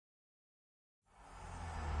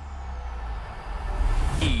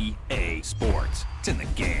sports. It's in the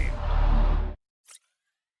game.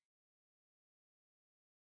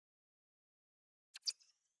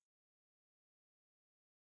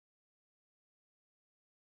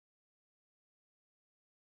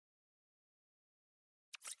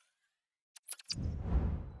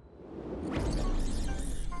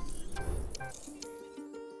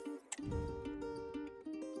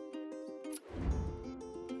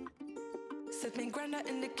 Set me grinder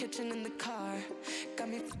in the kitchen, in the car. Got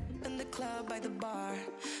me in the club by the bar.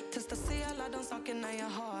 Testa se alla de sakerna jag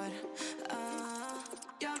har.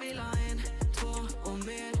 Jag vill ha en, två och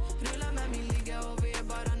mer. Rulla med mig, ligga och vi är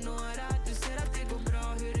bara några. Du ser att det går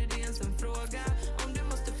bra, hur är det ens en fråga? Om du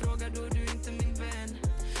måste fråga då är du inte min vän.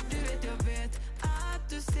 Du vet jag vet att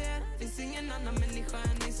du ser. Finns ingen annan människa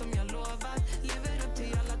än ni som jag lovat. Lever upp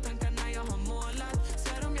till alla tankarna jag har målat.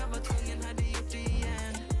 Svär om jag var tvungen hade gjort det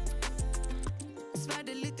igen. Svär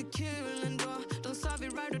det är lite kul ändå. De sa vi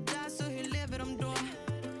ride or die, så hur lever de då?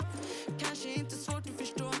 Kanske inte svårt att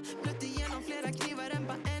förstå. Blött igenom flera knivar än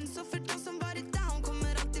bara en. Så för de som varit down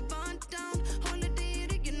kommer alltid vara down. Håller dig i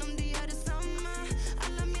ryggen om du gör detsamma.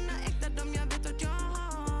 Alla mina äkta, de jag vet att jag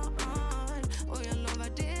har. Och jag lovar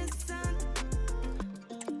det är sant.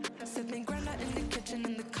 Set me grinder in the kitchen,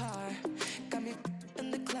 in the car. Got me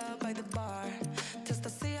in the club by the bar. Testa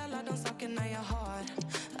se alla de sakerna jag har.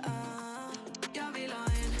 Jag vill ha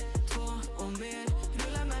en, två och mer.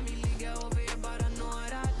 Rulla med mig, ligga och vi är bara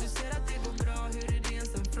några. Du ser att det går bra, hur är det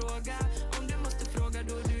ens en fråga? Om du måste fråga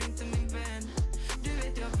då är du inte min vän. Du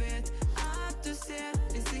vet jag vet att du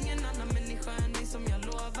ser. Finns ingen annan människa än ni som jag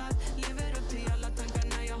lovat. Lever upp till alla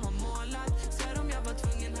tankarna jag har målat. Svär om jag var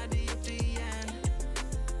tvungen hade gjort det igen.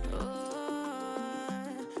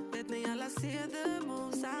 Vet ni alla ser the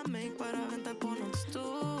moves I make. Bara väntar på något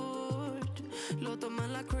stort. Låt dem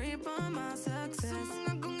alla creep on my success. Så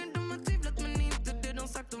många gånger de har tvivlat men inte det de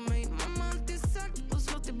sagt om mig. Mamma har alltid sagt och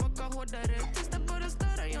slå tillbaka hårdare. Testa bara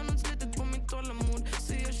störa, jag har nått slutet på mitt tålamod.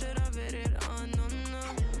 Så jag kör över er, no no.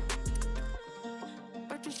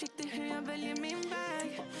 Vart försiktig hur jag väljer min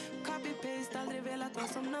väg. Copy-paste, aldrig velat vara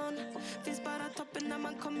som någon. Finns bara toppen när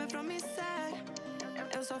man kommer från misär.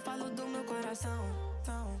 Jag så fall och dum och corazón.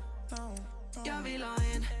 Jag vill ha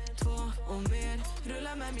en, två och mer.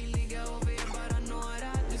 Rulla med mig, ligga och vi är bara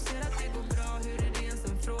några. Du ser att det går bra, hur är det ens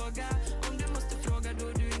en fråga? Om du måste fråga då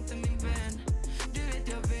är du inte min vän. Du vet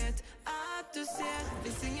jag vet att du ser.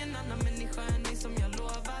 Finns ingen annan människa än ni som jag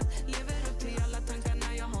lovat. Lever upp till alla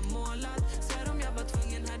tankarna jag har målat. Svär om jag var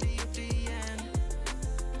tvungen hade gjort det igen.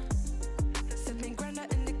 Set me grinder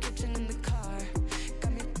in the kitchen, in the car.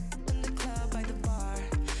 Got me in the club by the bar.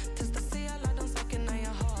 Testa se alla de sakerna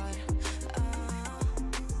jag har.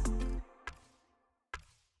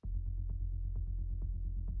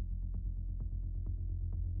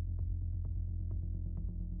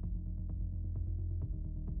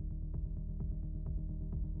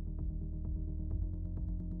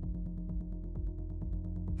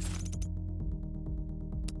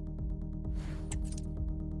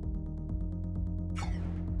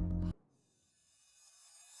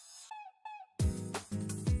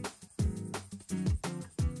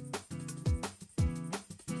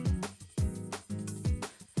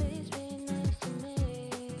 Please be nice to me.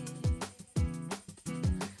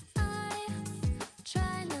 I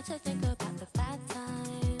try not to think about the bad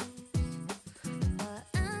times, but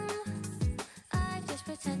I just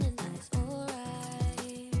pretending that it's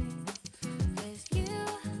alright. 'Cause you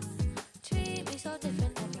treat me so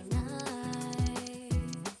different every night,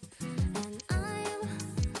 and I'm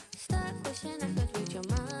stuck wishing I could read your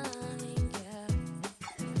mind, yeah.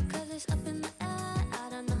 'Cause it's up in the air, I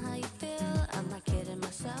don't know how you feel. Am I kidding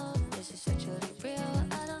myself? Is it sexually real?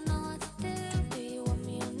 I don't know what to do. Do you want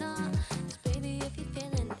me or not? 'Cause baby, if you're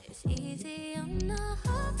feeling it, it's easy. I'm not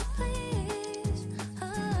hard to please.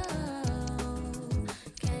 Oh,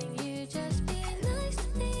 can you just be nice to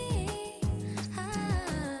me?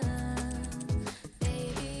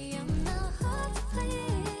 Baby, I'm not hard to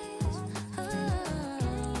please.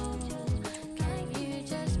 Oh, can you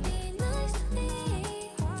just be nice to me?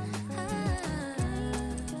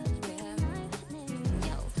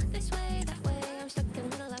 Yo, this way, that way, I'm stuck in the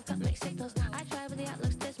middle, I've got mixed signals. I try but the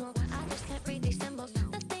outlook's dismal, I just can't read these symbols.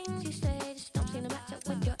 The things you say just don't seem to match up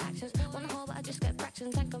with your actions. Wanna hold but I just get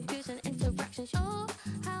fractions and confusing interactions. Oh,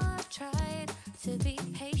 how I've tried to be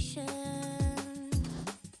patient.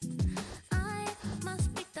 I must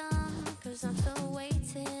be dumb 'cause I'm still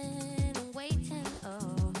waiting and waiting.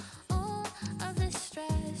 Oh, all of this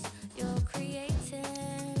stress you're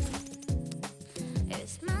creating,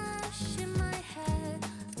 it's mashing my head,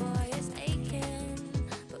 boy, it's aching.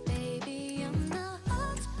 But baby, I'm not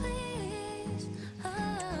hard to please.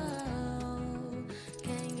 Oh,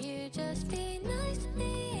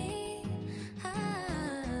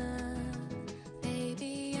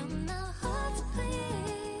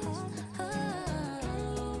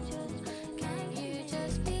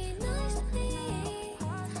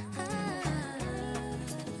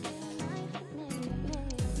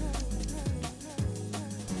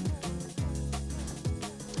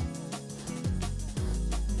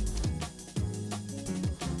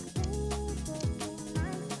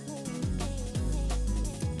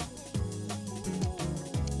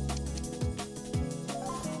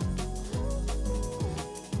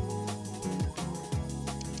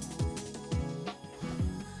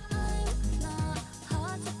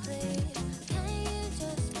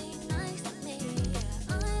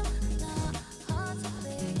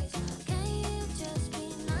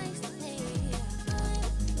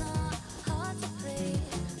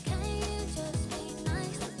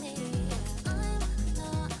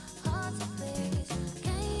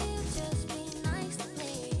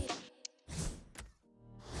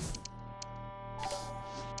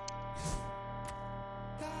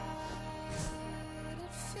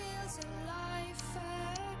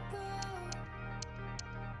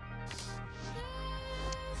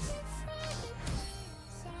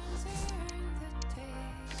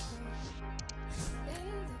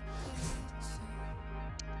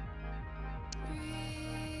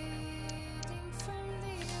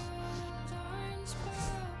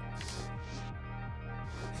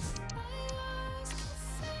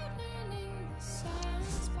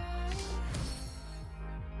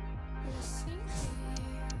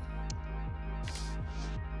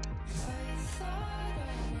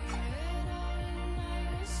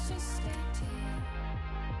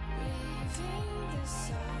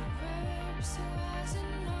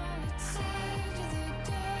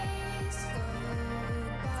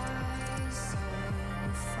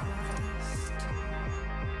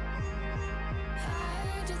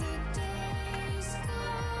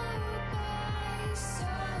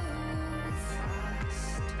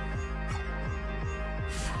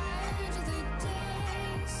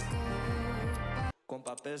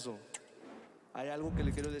 peso. Hay algo que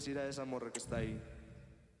le quiero decir a esa morra que está ahí.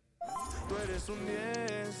 Tú eres un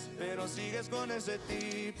 10, pero sigues con ese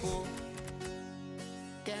tipo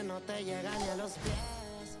que no te llega ni a los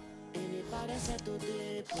pies y ni parece tu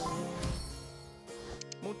tipo.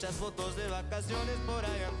 Muchas fotos de vacaciones por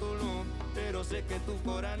allá en Tulum, pero sé que tu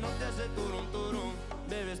cora no te hace turum turum.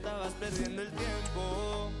 Bebé, estabas perdiendo el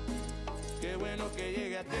tiempo. Qué bueno que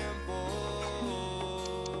llegue a tiempo.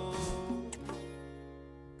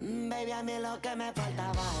 Baby, a mí lo que me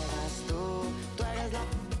faltaba eras tú. Tú eres la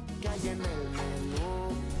que hay en el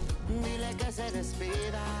menú. Dile que se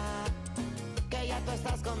despida, que ya tú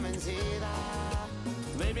estás convencida.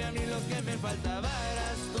 Baby, a mí lo que me faltaba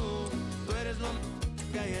eras tú. Tú eres lo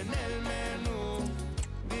que hay en el menú.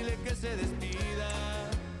 Dile que se despida,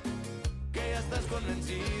 que ya estás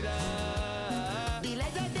convencida. Dile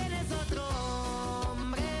que tienes otro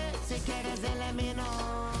hombre. Si quieres dile mi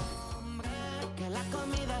nombre, que la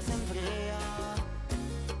comida se enfría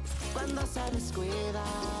cuando se descuida.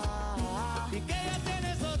 Y que ya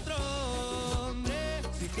tienes otro hombre.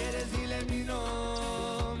 Si quieres dile mi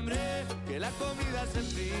nombre, que la comida se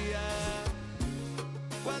enfría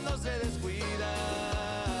cuando se descuida.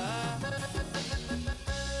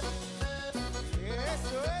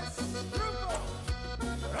 Eso es grupo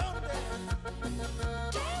Ronde.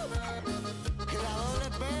 La doble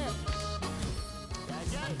P. Ay,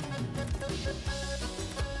 ay.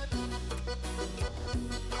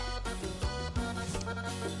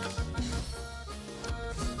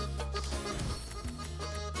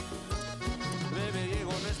 Bebé,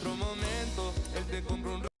 llegó nuestro momento. Él te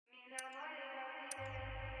compró un...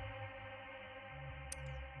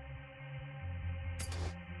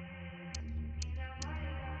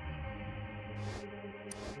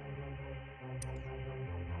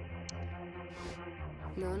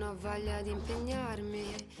 Non ho voglia di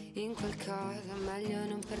impegnarmi in qualcosa, meglio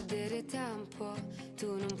non perdere tempo.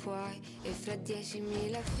 Tu non puoi e fra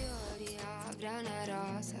 10.000 fiori avrà una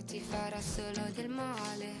rosa, ti farà solo del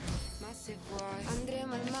male. Ma se vuoi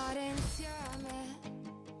andremo al mare insieme,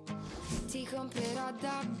 ti comprerò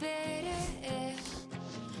da bere e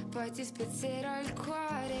poi ti spezzerò il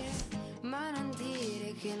cuore. Ma non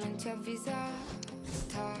dire che non ti ho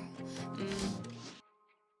avvisata.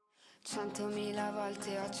 100.000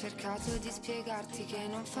 volte ho cercato di spiegarti che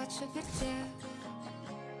non faccio per te.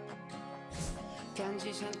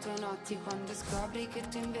 Piangi 100 notti quando scopri che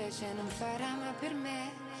tu invece non farai mai per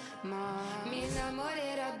me. Ma mi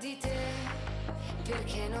innamorerò di te,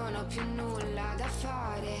 perché non ho più nulla da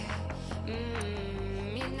fare.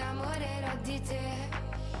 Mi innamorerò di te,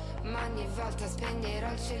 ma ogni volta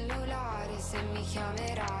spegnerò il cellulare se mi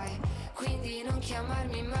chiamerai. Quindi non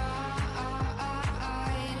chiamarmi mai.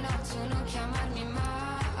 Tu non chiamarmi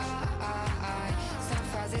mai, sto in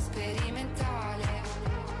fase sperimentale.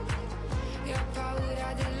 Io ho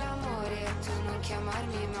paura dell'amore, tu non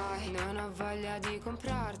chiamarmi mai. Non ho voglia di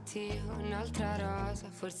comprarti un'altra rosa,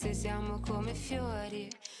 forse siamo come fiori,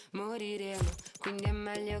 moriremo, quindi è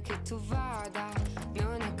meglio che tu vada.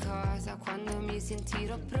 Non è cosa, quando mi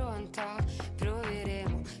sentirò pronta,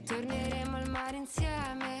 proveremo, torneremo al mare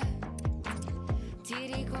insieme.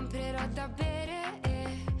 Ti ricomprerò da bere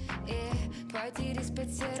e poi ti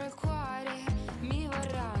rispezzerò il cuore. Mi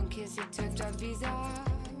vorrà anche se ti ho già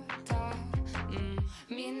avvisata.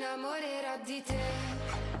 Mi innamorerò di te,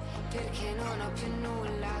 perché non ho più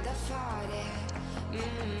nulla da fare.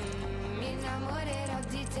 Mi innamorerò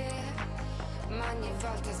di te, ma ogni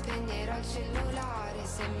volta spegnerò il cellulare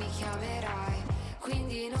se mi chiamerai.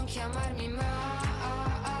 Quindi non chiamarmi mai.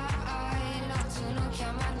 No, tu non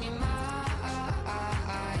chiamarmi mai.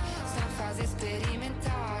 Sto in fase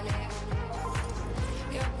sperimentale.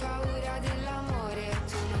 Io ho paura dell'amore,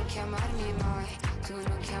 tu non chiamarmi mai, tu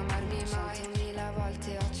non chiamarmi mai. 100.000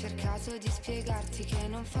 volte ho cercato di spiegarti che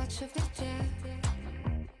non faccio per te.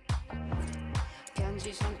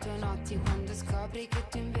 Piangi 100 notti quando scopri che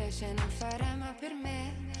tu invece non farai mai per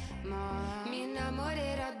me. Ma mi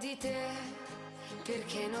innamorerò di te,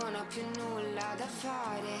 perché non ho più nulla da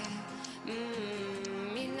fare.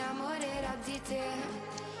 Mi innamorerò di te,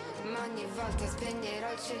 ma ogni volta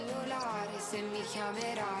spegnerò il cellulare se mi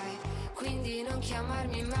chiamerai. Quindi non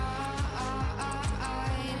chiamarmi mai.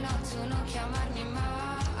 No, tu non chiamarmi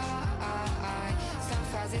mai. Sto in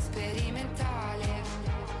fase sperimentale.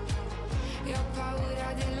 Io ho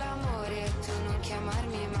paura dell'amore, tu non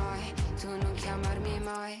chiamarmi mai, tu non chiamarmi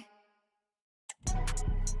mai.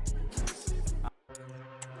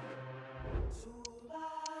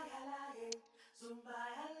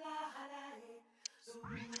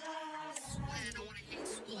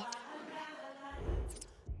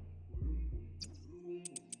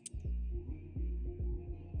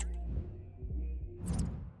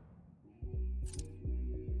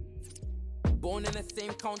 Born in the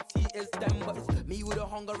same county as them, but it's me with a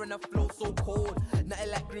hunger and a flow so cold.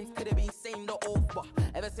 Nothing like Greens could have been same the oath, but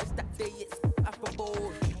ever since that day it's after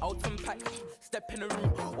bold. Out and pack, step in the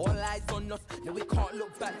room, all eyes on us, no we can't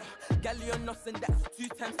look back. Galley on us and that's 2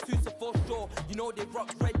 times 2, so for sure. You know they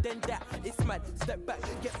rock red then that, it's mad. Step back,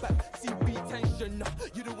 get back, CB tension.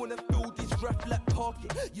 You don't wanna feel this rap like talking.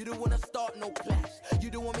 You don't wanna start no clash.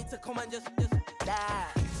 You don't want me to come and just die.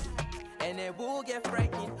 And it will get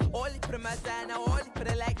frightening. All it put in my side now, all it put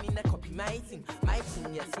it like me. That copy my thing,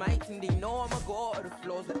 yes, my thing. They know I'ma go out of the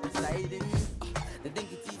floors like the sliding. They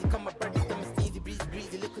think it's easy, come my brothers, them it's easy,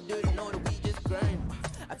 breezy. Look at dirty, know that we just grind.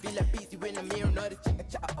 I feel like busy when I'm here, know the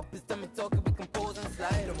chat up his stomach talking, we compose and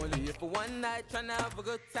slide. I'm only here for one night, tryna have a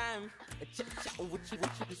good time. A chat with you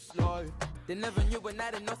be slow. They never knew when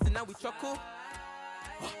I didn't know, so now we chuckle.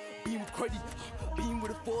 Being with credit, being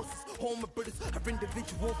with the forces. All my brothers have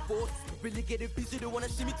individual forces. Really getting busy, they wanna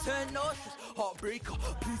see me turn nauseous. Heartbreaker,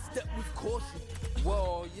 please step with caution.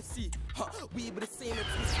 Whoa, you see, we be the same as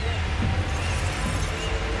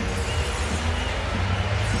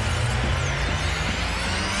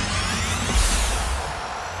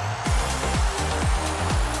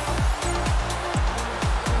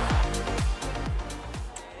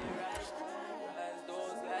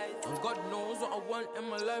God knows what I want in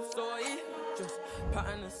my life, so I just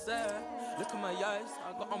pattern and sad. Look at my eyes,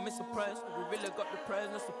 I got on me surprised. We really got the prize,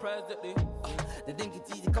 no surprise that they think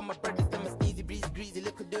it's easy. Come my brothers, them it's easy, breezy.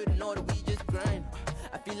 Look at dirty, know that we just grind.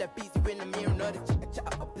 I feel like busy when I'm here, know the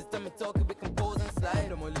chat up his stomach talking, we compose and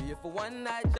slide. I'm only here for one night.